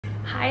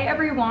Hi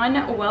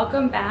everyone,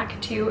 welcome back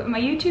to my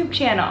YouTube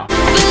channel.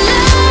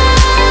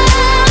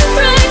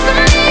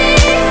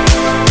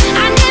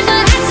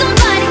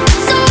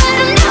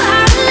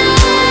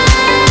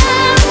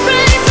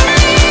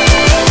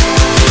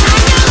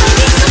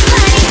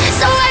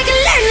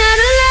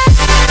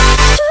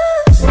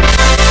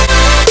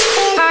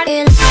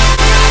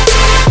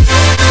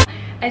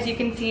 As you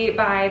can see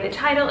by the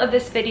title of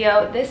this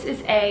video, this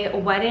is a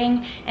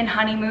wedding and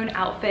honeymoon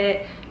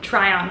outfit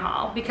try-on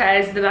haul,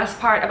 because the best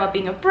part about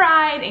being a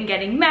bride and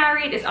getting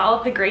married is all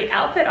of the great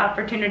outfit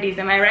opportunities,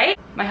 am I right?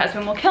 My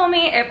husband will kill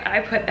me if I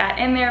put that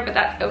in there, but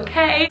that's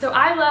okay. So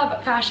I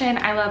love fashion,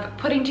 I love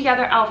putting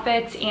together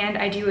outfits, and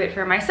I do it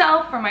for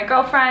myself, for my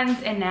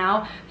girlfriends, and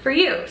now for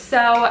you. So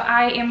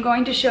I am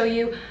going to show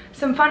you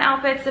some fun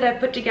outfits that I've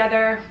put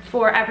together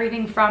for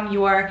everything from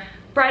your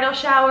bridal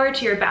shower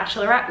to your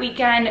bachelorette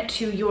weekend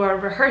to your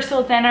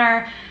rehearsal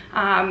dinner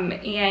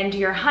and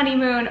your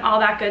honeymoon, all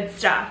that good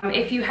stuff.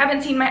 If you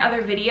haven't seen my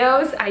other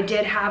videos, I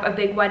did have a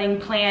big wedding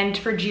planned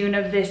for June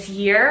of this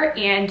year,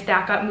 and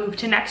that got moved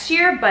to next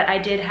year, but I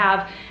did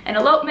have an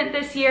elopement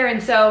this year,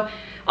 and so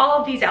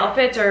all of these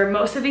outfits, or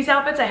most of these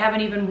outfits, I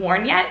haven't even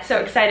worn yet, so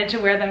excited to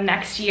wear them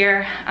next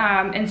year.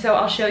 And so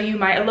I'll show you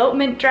my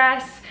elopement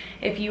dress.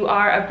 If you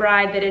are a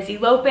bride that is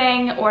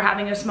eloping or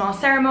having a small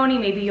ceremony,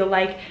 maybe you'll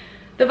like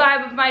the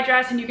vibe of my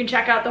dress, and you can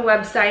check out the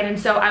website. And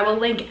so I will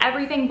link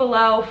everything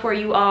below for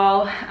you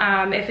all.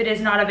 If it is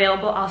not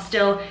available, I'll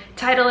still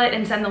title it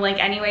and send the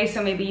link anyway,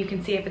 so maybe you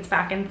can see if it's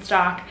back in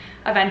stock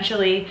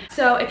eventually.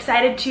 So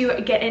excited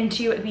to get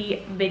into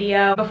the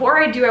video.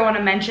 Before I do, I want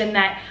to mention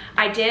that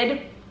I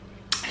did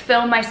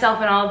film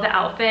myself in all of the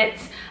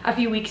outfits a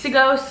few weeks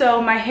ago,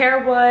 so my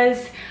hair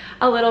was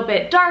a little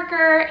bit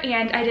darker,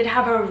 and I did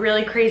have a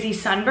really crazy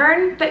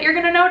sunburn that you're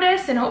gonna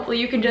notice, and hopefully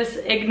you can just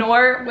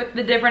ignore with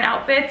the different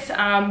outfits,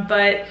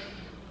 but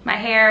my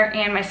hair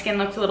and my skin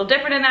looks a little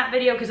different in that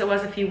video because it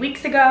was a few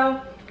weeks ago.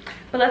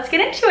 But let's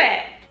get into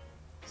it.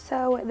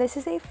 So this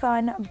is a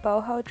fun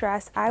boho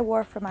dress I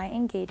wore for my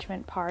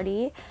engagement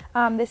party.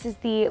 This is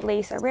the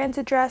lace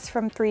organza dress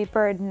from Three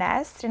Bird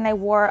Nest, and I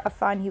wore a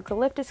fun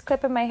eucalyptus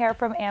clip in my hair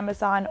from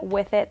Amazon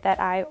with it that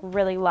I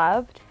really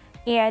loved.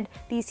 And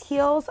these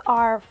heels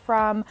are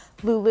from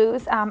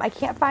Lulu's. I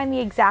can't find the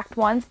exact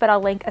ones, but I'll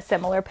link a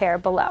similar pair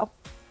below.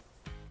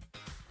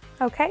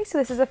 Okay, so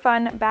this is a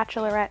fun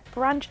bachelorette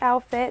brunch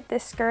outfit.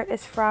 This skirt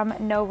is from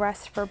No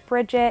Rest for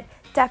Bridget.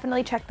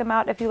 Definitely check them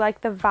out if you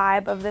like the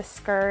vibe of this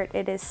skirt.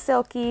 It is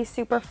silky,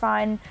 super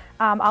fun.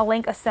 I'll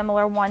link a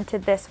similar one to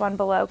this one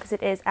below because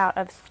it is out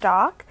of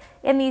stock.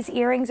 And these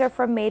earrings are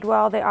from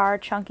Madewell. They are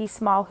chunky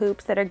small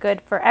hoops that are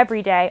good for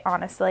every day,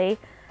 honestly.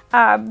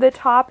 The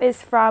top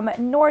is from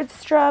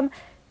Nordstrom,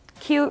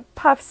 cute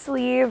puff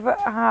sleeve,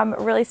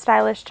 really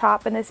stylish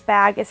top, and this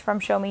bag is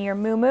from Show Me Your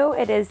Muumuu.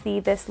 It is the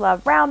This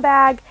Love round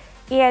bag,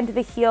 and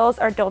the heels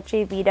are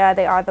Dolce Vita.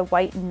 They are the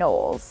white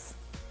Knowles.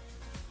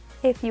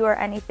 If you are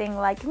anything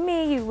like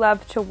me, you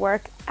love to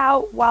work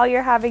out while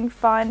you're having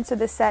fun, so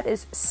this set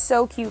is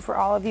so cute for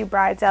all of you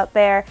brides out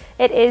there.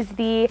 It is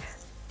the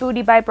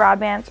Booty by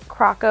Broadband's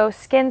Croco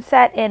skin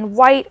set in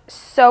white,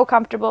 so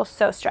comfortable,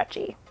 so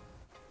stretchy.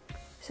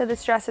 So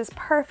this dress is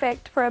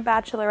perfect for a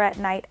bachelorette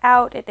night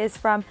out. It is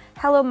from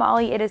Hello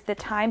Molly. It is the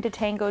Time to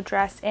Tango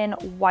dress in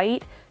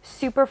white.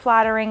 Super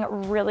flattering,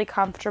 really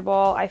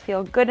comfortable. I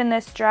feel good in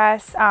this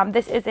dress.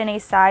 This is in a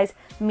size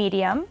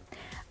medium.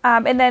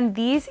 And then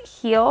these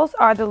heels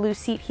are the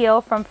Lucite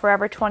heel from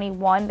Forever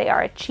 21. They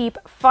are a cheap,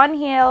 fun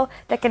heel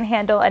that can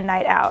handle a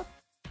night out.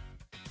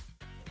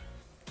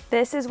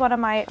 This is one of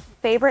my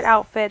favorite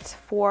outfits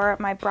for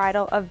my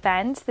bridal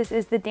events. This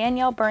is the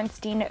Danielle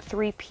Bernstein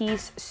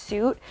three-piece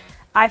suit.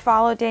 I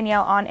follow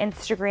Danielle on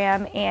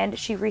Instagram, and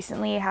she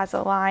recently has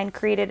a line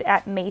created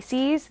at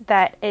Macy's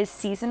that is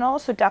seasonal,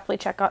 so definitely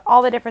check out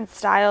all the different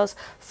styles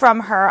from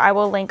her. I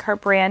will link her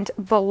brand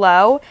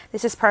below.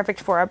 This is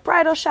perfect for a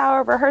bridal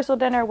shower, rehearsal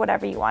dinner,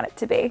 whatever you want it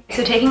to be.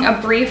 So taking a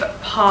brief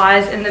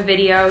pause in the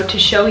video to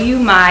show you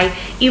my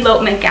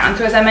elopement gown.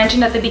 So as I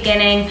mentioned at the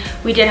beginning,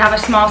 we did have a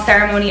small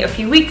ceremony a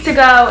few weeks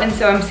ago, and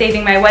so I'm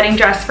saving my wedding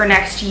dress for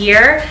next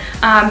year.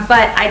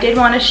 But I did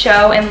want to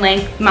show and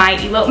link my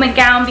elopement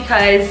gown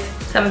because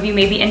some of you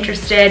may be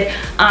interested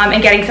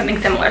in getting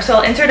something similar. So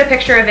I'll insert a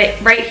picture of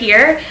it right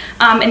here.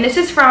 And this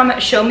is from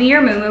Show Me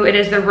Your Muumuu. It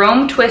is the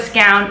Rome twist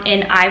gown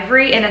in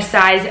ivory in a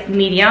size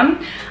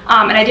medium.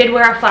 And I did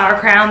wear a flower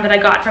crown that I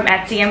got from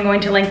Etsy. I'm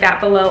going to link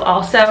that below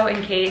also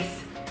in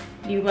case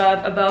you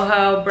love a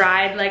boho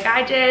bride like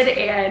I did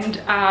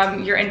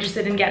and you're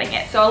interested in getting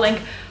it. So I'll link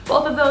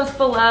both of those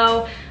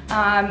below.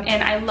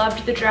 And I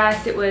loved the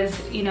dress. It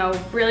was, you know,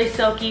 really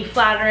silky,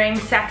 flattering,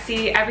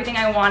 sexy, everything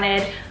I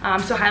wanted.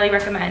 So highly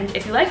recommend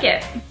if you like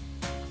it.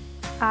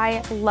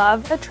 I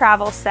love a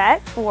travel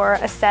set, or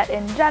a set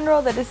in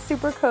general that is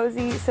super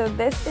cozy. So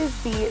this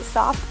is the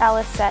Soft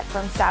Alice set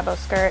from Sabo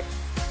Skirt.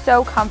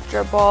 So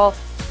comfortable,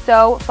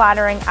 so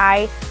flattering.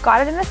 I got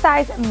it in a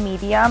size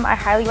medium. I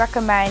highly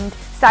recommend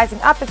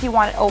sizing up if you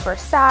want it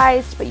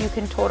oversized, but you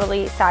can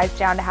totally size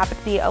down to have it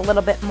be a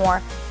little bit more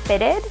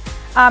fitted.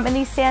 And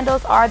these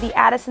sandals are the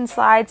Addison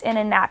slides in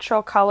a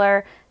natural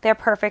color. They're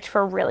perfect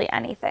for really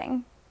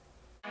anything.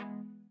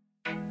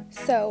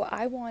 So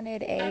I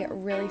wanted a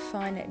really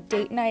fun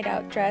date night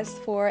out dress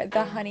for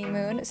the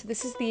honeymoon. So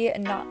this is the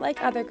Not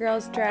Like Other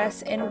Girls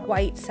dress in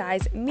white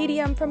size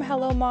medium from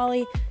Hello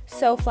Molly.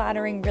 So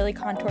flattering, really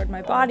contoured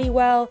my body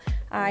well.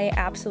 I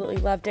absolutely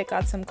loved it.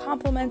 Got some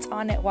compliments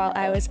on it while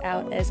I was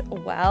out as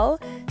well.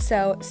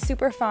 So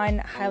super fun,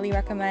 highly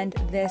recommend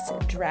this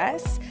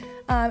dress.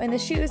 And the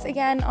shoes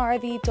again are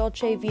the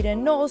Dolce Vita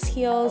Knowles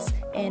heels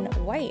in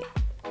white.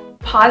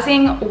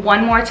 Pausing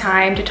one more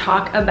time to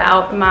talk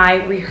about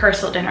my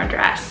rehearsal dinner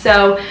dress.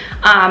 So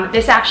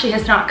this actually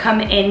has not come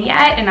in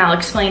yet, and I'll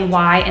explain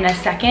why in a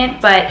second,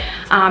 but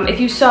if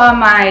you saw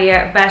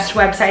my best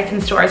websites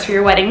and stores for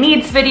your wedding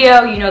needs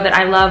video, you know that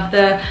I love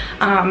the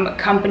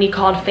company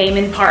called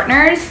Fame &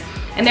 Partners.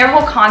 And their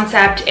whole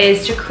concept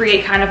is to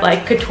create kind of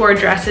like couture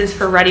dresses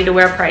for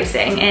ready-to-wear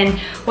pricing. And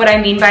what I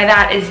mean by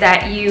that is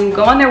that you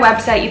go on their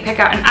website, you pick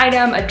out an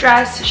item, a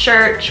dress,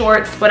 shirt,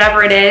 shorts,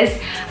 whatever it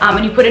is,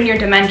 and you put in your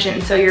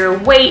dimensions. So your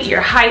weight,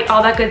 your height,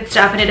 all that good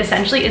stuff, and it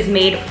essentially is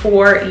made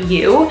for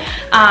you.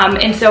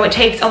 And so it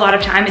takes a lot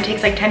of time. It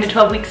takes like 10 to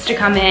 12 weeks to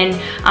come in,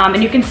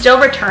 and you can still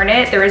return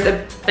it. There is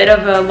a bit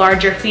of a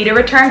larger fee to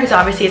return because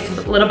obviously it's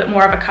a little bit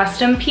more of a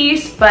custom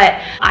piece,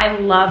 but I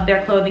love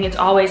their clothing. It's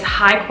always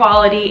high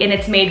quality and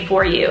it's made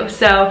for you.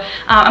 So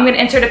I'm going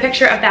to insert a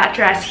picture of that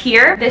dress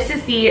here. This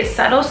is the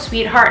Subtle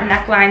Sweetheart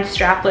neckline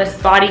strapless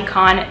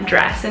bodycon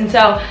dress, and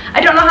so I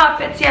don't know how it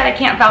fits yet. I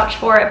can't vouch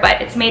for it, but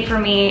it's made for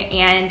me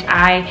and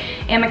I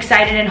am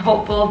excited and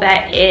hopeful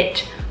that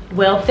it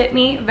will fit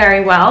me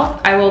very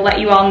well. I will let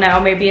you all know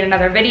maybe in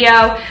another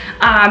video.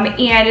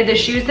 And the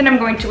shoes that I'm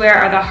going to wear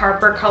are the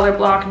Harper Color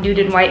Block Nude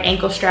and White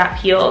ankle strap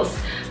heels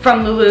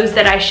from Lulu's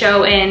that I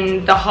show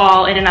in the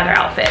haul in another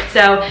outfit.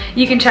 So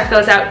you can check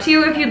those out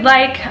too if you'd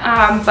like.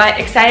 But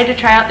excited to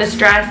try out this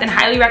dress and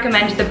highly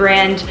recommend the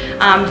brand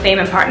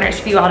Fame & Partners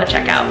for you all to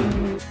check out.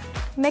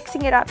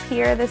 Mixing it up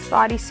here, this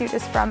bodysuit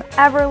is from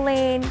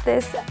Everlane,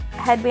 this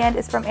headband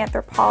is from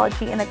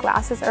Anthropologie, and the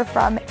glasses are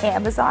from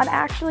Amazon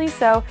actually,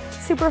 so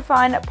super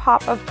fun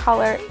pop of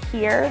color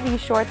here.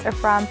 These shorts are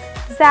from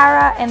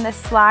Zara, and the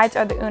slides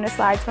are the Una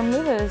slides from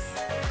Lulu's.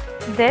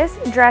 This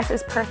dress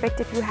is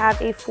perfect if you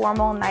have a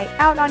formal night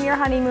out on your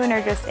honeymoon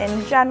or just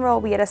in general.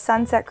 We had a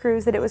sunset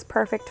cruise that it was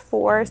perfect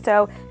for.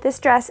 So this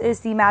dress is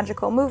the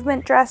Magical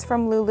Movement dress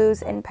from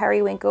Lulu's in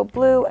Periwinkle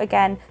Blue.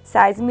 Again,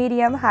 size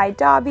medium, high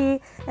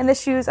dobby. And the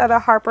shoes are the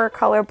Harper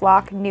Color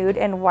Block Nude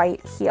and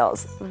White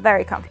heels.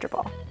 Very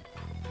comfortable.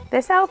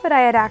 This outfit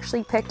I had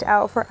actually picked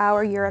out for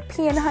our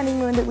European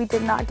honeymoon that we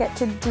did not get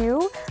to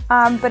do,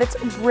 but it's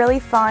really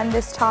fun.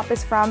 This top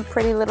is from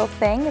Pretty Little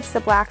Thing. It's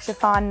the black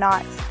chiffon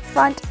knot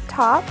front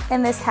top,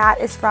 and this hat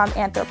is from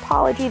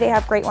Anthropologie. They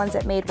have great ones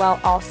at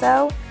Madewell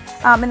also.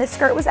 And the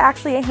skirt was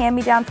actually a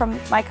hand-me-down from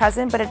my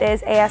cousin, but it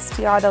is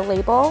ASTR the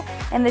label,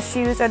 and the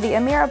shoes are the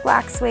Amira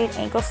black suede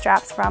ankle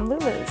straps from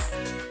Lulu's.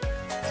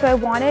 So I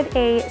wanted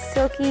a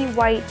silky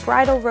white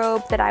bridal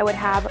robe that I would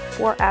have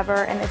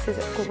forever, and this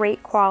is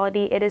great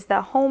quality. It is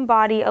the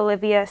Homebody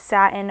Olivia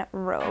satin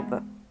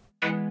robe.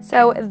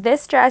 So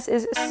this dress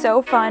is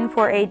so fun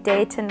for a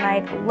day to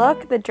night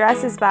look. The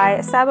dress is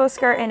by Sabo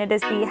Skirt and it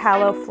is the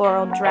Halo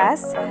Floral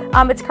dress.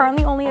 It's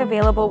currently only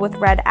available with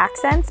red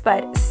accents,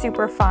 but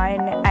super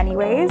fun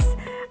anyways.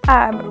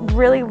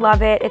 Really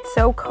love it. It's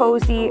so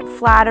cozy,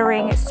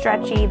 flattering,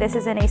 stretchy. This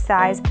is in a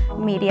size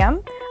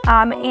medium.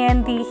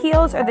 And the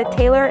heels are the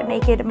Taylor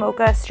Naked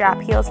Mocha strap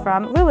heels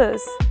from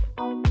Lulu's.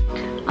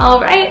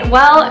 All right,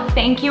 well,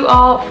 thank you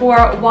all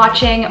for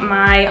watching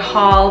my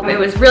haul. It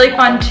was really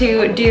fun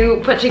to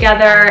put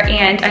together,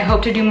 and I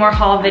hope to do more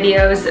haul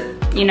videos,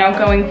 you know,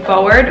 going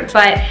forward.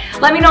 But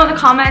let me know in the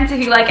comments if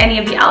you like any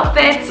of the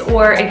outfits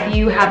or if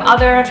you have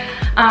other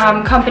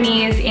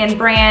companies and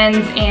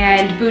brands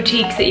and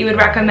boutiques that you would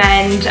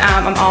recommend.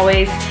 I'm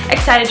always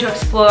excited to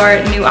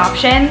explore new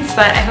options,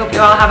 but I hope you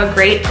all have a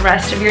great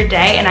rest of your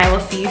day, and I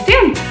will see you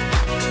soon.